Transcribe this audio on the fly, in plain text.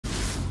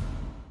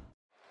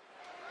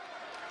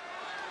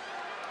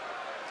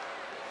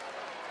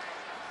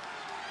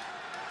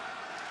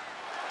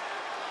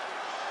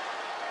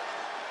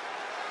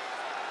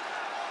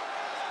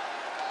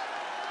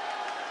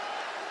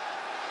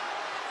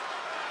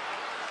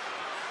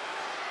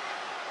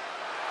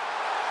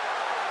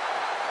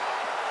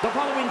The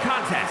following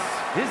contest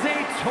is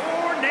a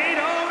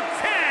tornado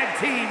tag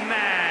team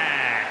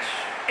match.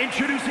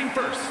 Introducing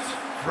first,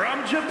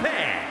 from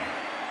Japan,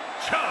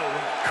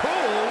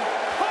 Chocola.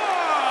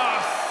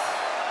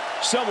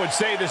 Some would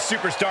say this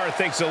superstar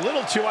thinks a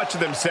little too much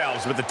of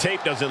themselves, but the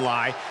tape doesn't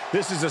lie.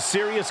 This is a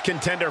serious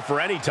contender for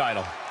any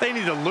title. They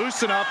need to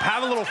loosen up,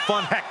 have a little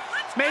fun, heck,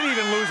 maybe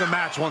even lose a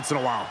match once in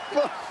a while.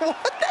 What?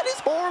 That is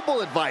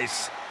horrible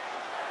advice.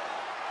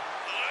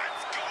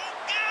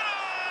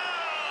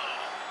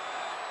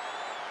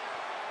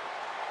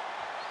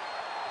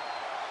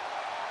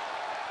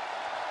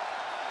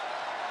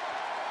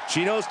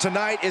 She knows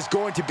tonight is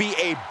going to be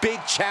a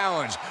big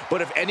challenge,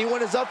 but if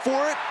anyone is up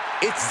for it,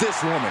 it's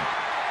this woman.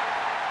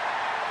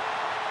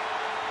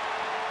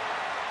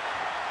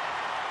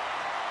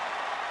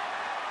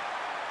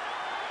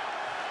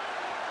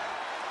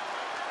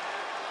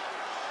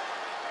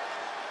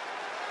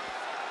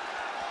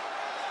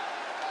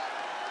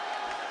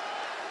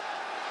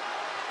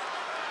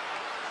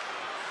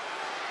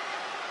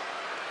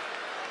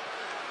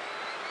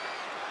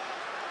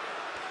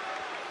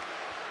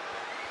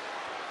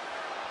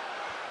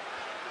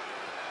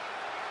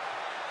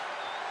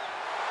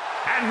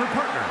 And her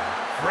partner,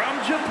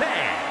 from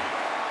Japan,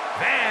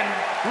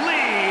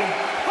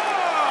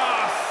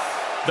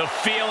 The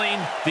feeling,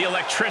 the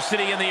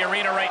electricity in the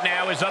arena right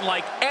now is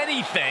unlike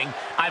anything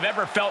I've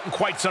ever felt in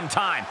quite some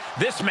time.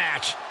 This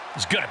match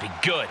is going to be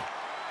good.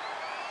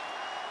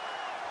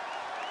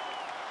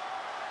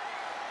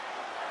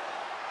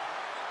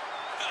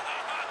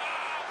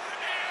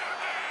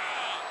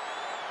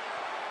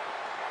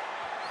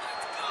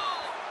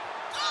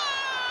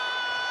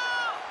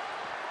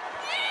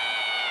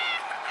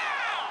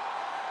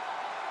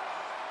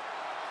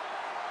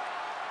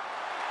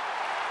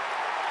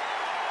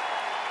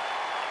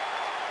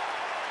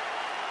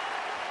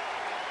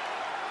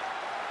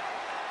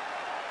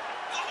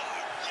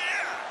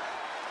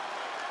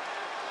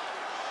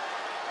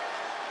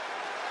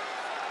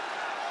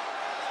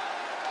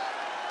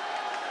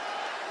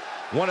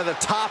 One of the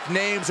top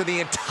names in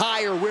the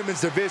entire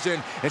women's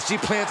division, and she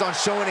plans on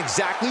showing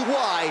exactly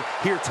why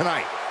here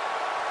tonight.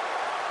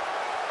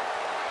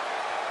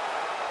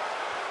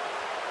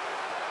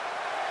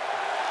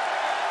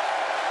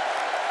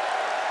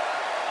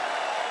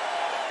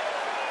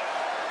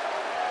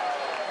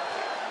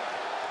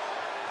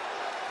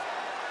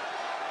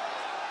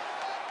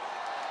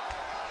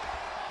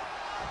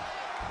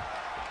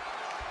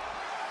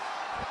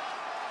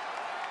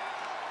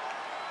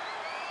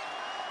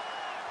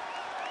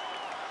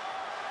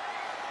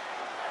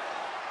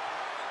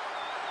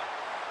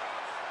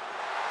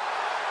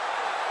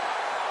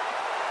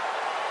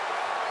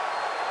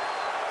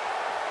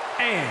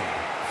 And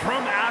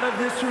from out of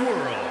this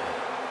world,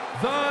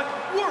 the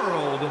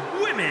World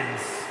Women's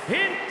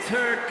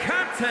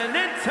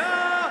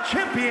Intercontinental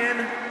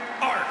Champion,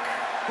 Acheron.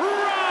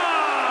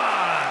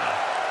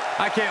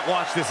 I can't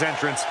watch this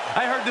entrance.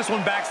 I heard this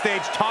one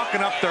backstage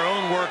talking up their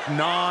own work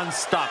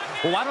non-stop.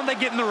 Well, why don't they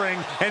get in the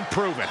ring and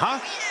prove it, huh?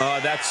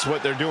 That's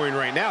what they're doing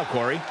right now,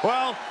 Corey.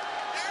 Well,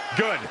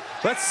 good.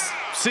 Let's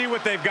see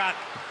what they've got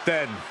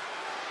then.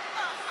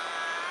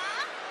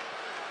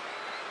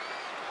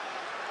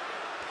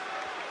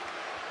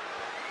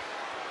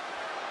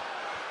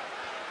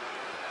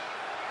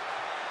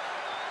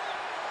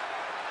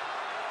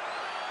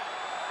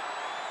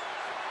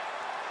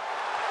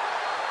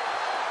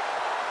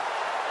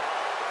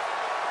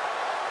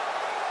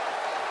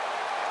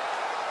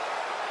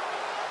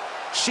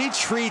 She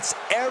treats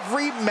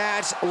every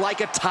match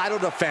like a title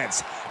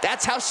defense.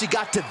 That's how she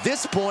got to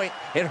this point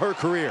in her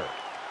career.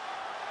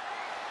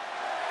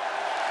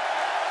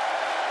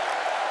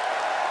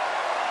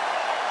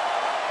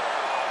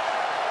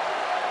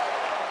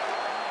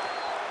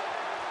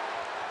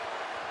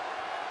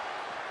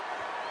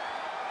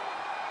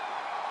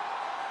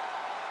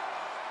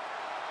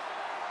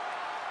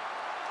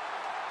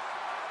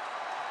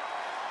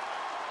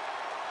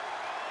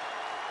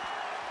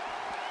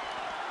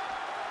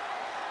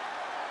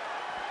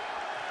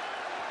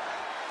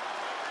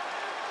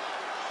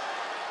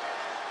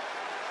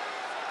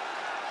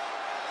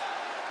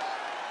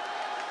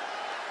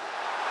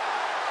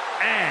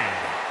 And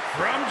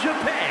from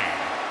Japan,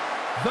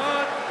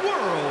 the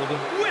World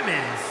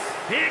Women's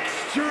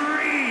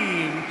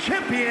Extreme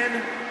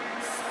Champion,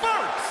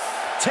 Sparks.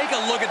 Take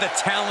a look at the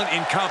talent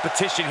in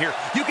competition here.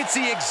 You can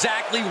see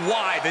exactly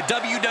why the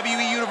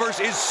WWE Universe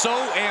is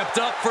so amped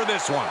up for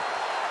this one.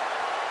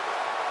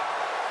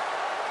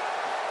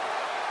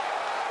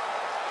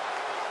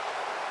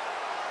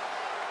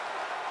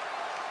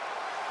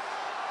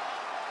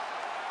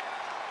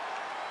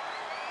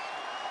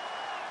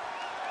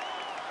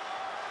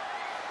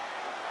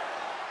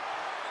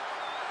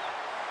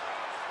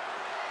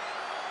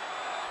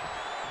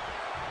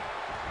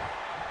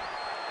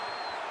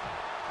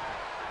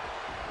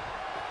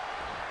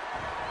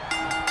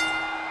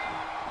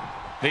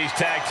 These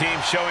tag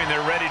teams showing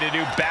they're ready to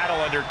do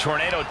battle under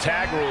tornado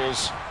tag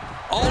rules.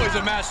 Always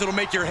a match that'll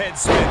make your head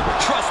spin.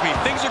 Trust me,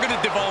 things are going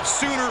to devolve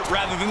sooner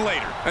rather than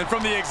later. And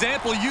from the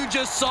example you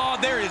just saw,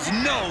 there is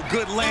no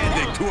good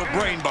landing to a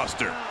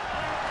brainbuster.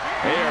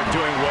 They are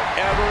doing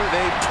whatever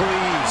they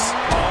please.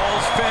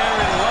 All's fair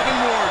in love and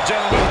war,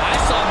 gentlemen. I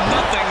saw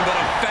nothing but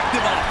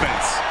effective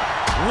offense.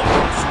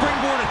 Wow,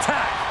 springboard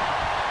attack.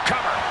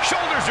 Cover,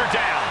 shoulders are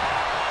down.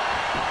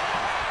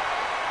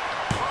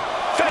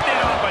 Fending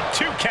off a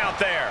 2 count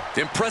there.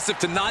 Impressive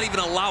to not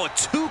even allow a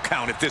 2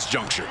 count at this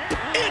juncture.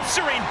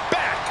 Answering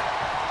back.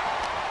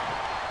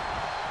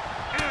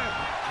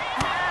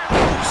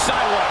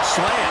 Sidewalk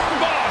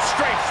slam. Oh,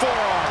 straight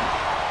forearm.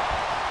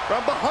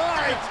 From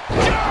behind.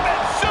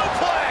 German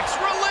suplex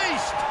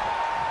released.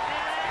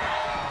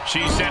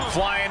 She's sent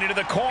flying into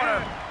the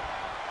corner.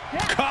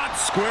 Caught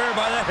square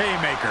by the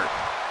haymaker.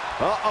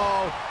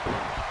 Uh-oh.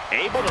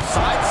 Able to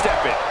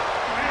sidestep it.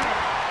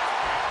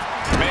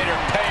 Made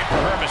her pay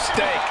for her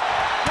mistake.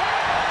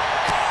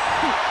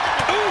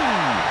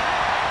 Ooh.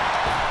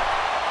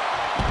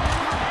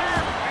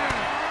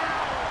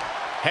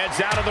 Heads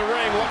out of the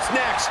ring. What's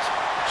next?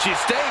 She's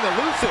staying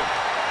elusive.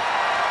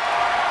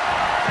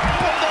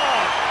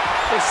 Bulldog.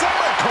 Well, some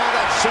might call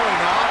that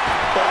showing off,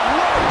 but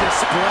what a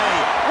display.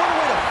 What a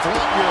way to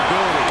flaunt your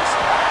abilities.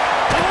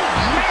 Oh,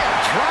 man,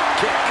 drop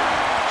kick.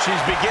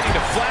 She's beginning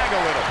to flag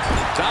a little.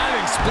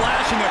 Diving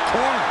splash in the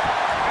corner.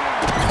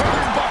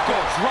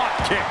 Turnbuckle drop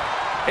kick.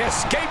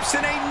 Escapes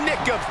in a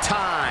nick of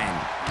time.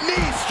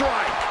 Knee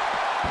strike.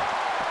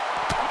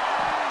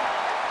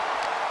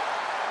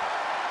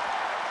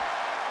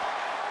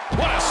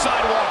 What a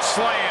sidewalk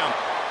slam.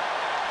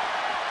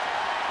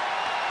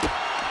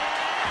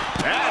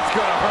 That's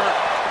gonna hurt.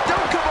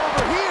 Don't come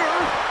over here.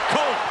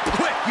 Cole,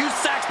 quick, use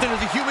Saxton as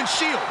a human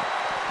shield.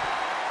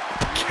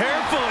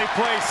 Carefully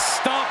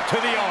placed stomp to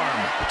the arm.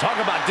 Talk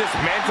about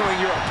dismantling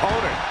your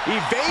opponent.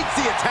 Evades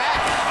the attack.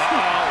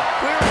 Uh-oh.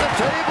 Clears the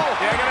table.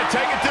 They're gonna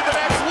take it to the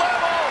next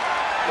level.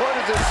 What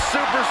is this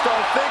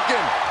superstar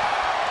thinking?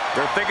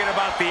 They're thinking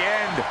about the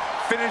end,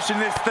 finishing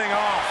this thing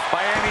off by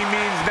any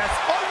means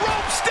necessary. A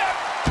rope step.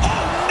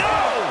 Oh,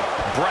 no.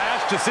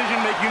 Brash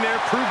decision-making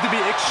there proved to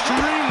be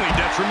extremely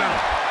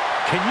detrimental.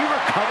 Can you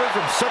recover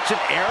from such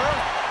an error?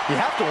 You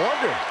have to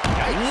wonder.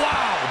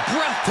 Wow,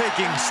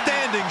 breathtaking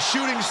standing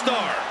shooting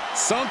star.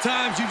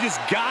 Sometimes you just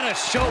gotta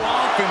show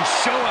off and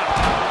show out.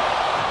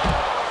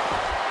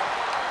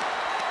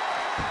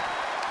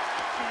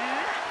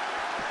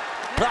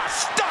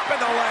 Stop in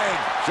the leg.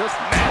 Just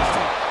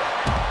nasty.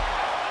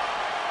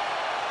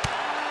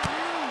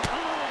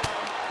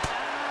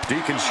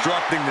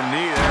 Deconstructing the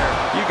knee there.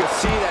 You can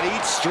see that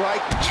each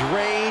strike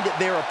drained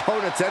their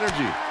opponent's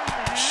energy.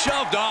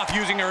 Shoved off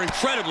using her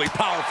incredibly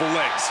powerful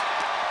legs.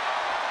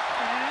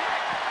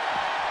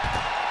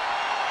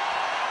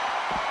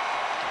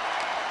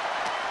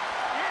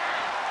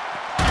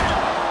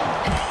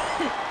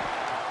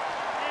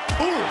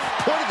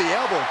 Point of the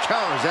elbow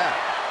counters that.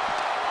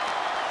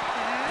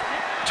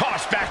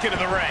 Tossed back into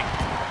the ring.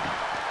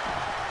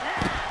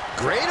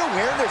 Great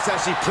awareness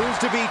as she proves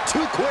to be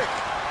too quick.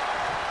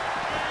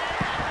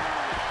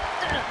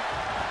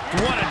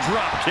 What a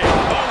drop kick.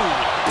 Oh,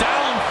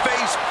 down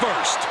face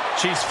first.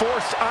 She's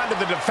forced onto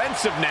the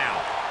defensive now.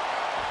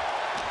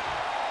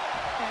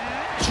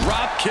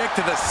 Drop kick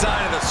to the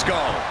side of the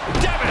skull.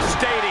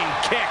 Devastating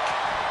kick.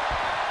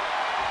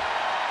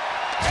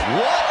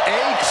 What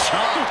a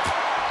chop.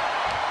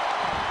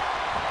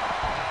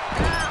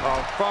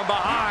 Oh, from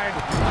behind.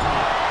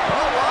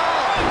 Oh,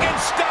 wow.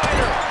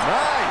 Frankensteiner.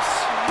 Nice.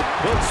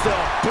 Hits the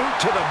boot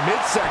to the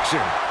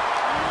midsection.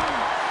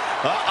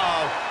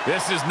 Uh-oh.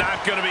 This is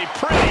not going to be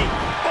pretty.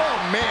 Oh,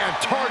 man,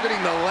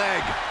 targeting the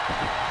leg.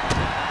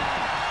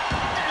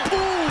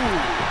 Ooh.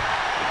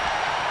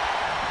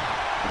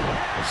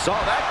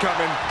 Saw that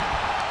coming.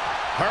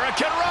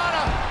 Hurricane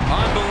Rana.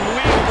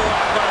 Unbelievable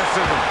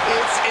athleticism.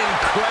 It's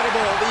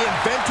incredible, the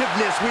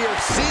inventiveness we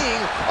are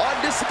seeing on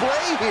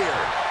display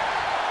here.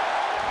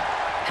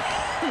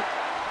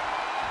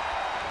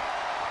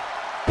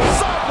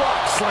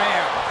 Sidewalk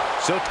slam.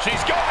 So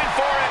she's going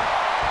for it.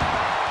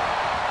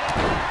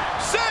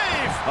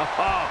 Save.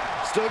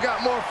 Still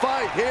got more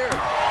fight here.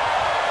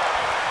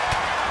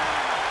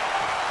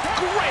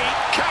 Great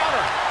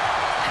counter.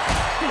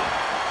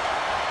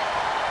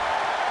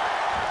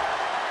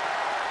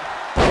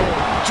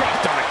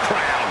 Dropped on the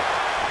crown.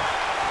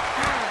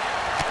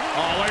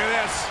 Oh, look at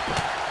this.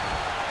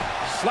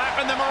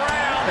 Slapping them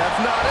around. That's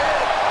not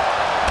it.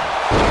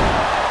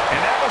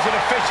 And that was an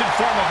efficient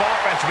form of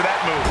offense for that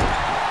move.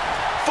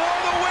 For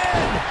the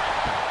win.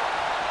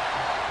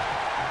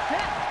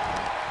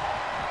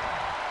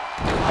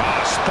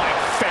 Oh,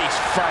 spike face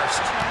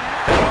first.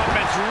 That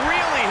offense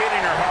really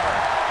hitting her hard.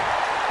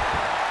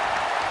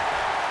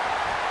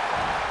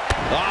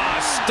 Ah,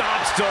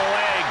 stomps to the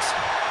legs.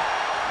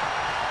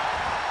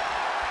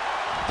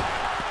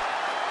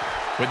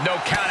 With no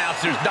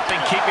countouts, there's nothing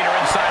keeping her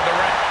inside the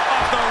ring.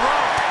 Off the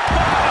rope.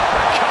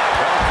 Uppercut.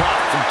 Well,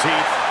 dropped some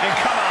teeth. And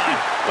come on,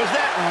 was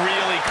that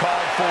really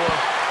called for?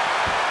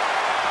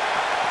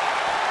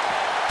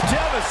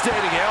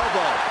 Devastating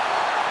elbow.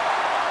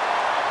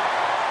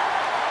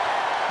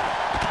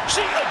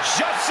 She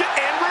adjusts it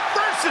and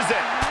reverses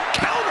it.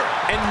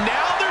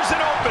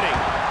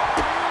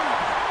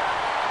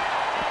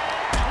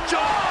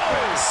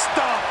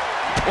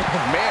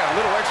 Man, a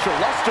little extra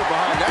luster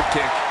behind that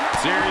kick.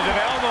 Series of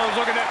elbows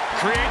looking to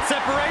create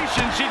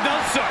separation. She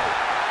does so.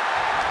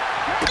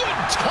 Good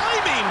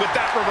timing with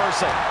that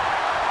reversal.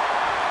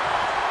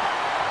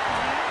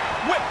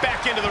 Whip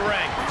back into the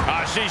ring.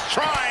 She's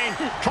trying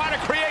to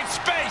create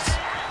space.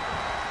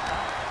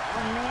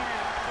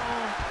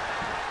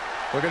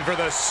 Looking for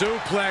the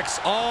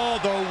suplex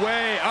all the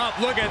way up.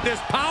 Look at this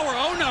power.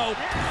 Oh, no.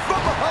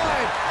 From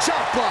behind,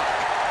 chop block.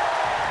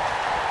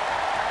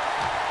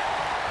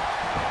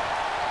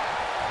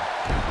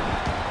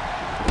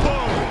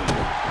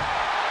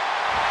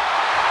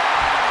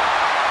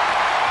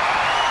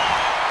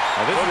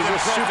 This is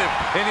impressive.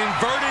 An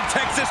inverted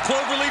Texas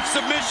cloverleaf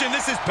submission.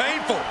 This is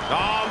painful.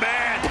 Oh,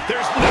 man.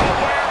 There's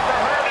nowhere for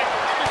hurting.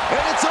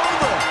 And it's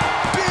over.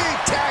 Big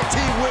tag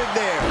team win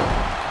there.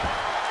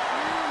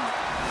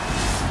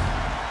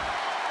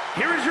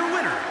 Here is your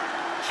winner,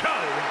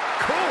 Chocola.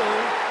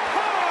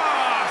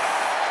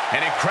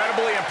 An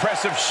incredibly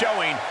impressive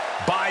showing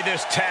by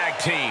this tag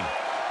team.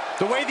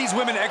 The way these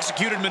women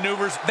executed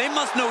maneuvers, they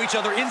must know each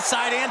other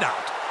inside and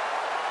out.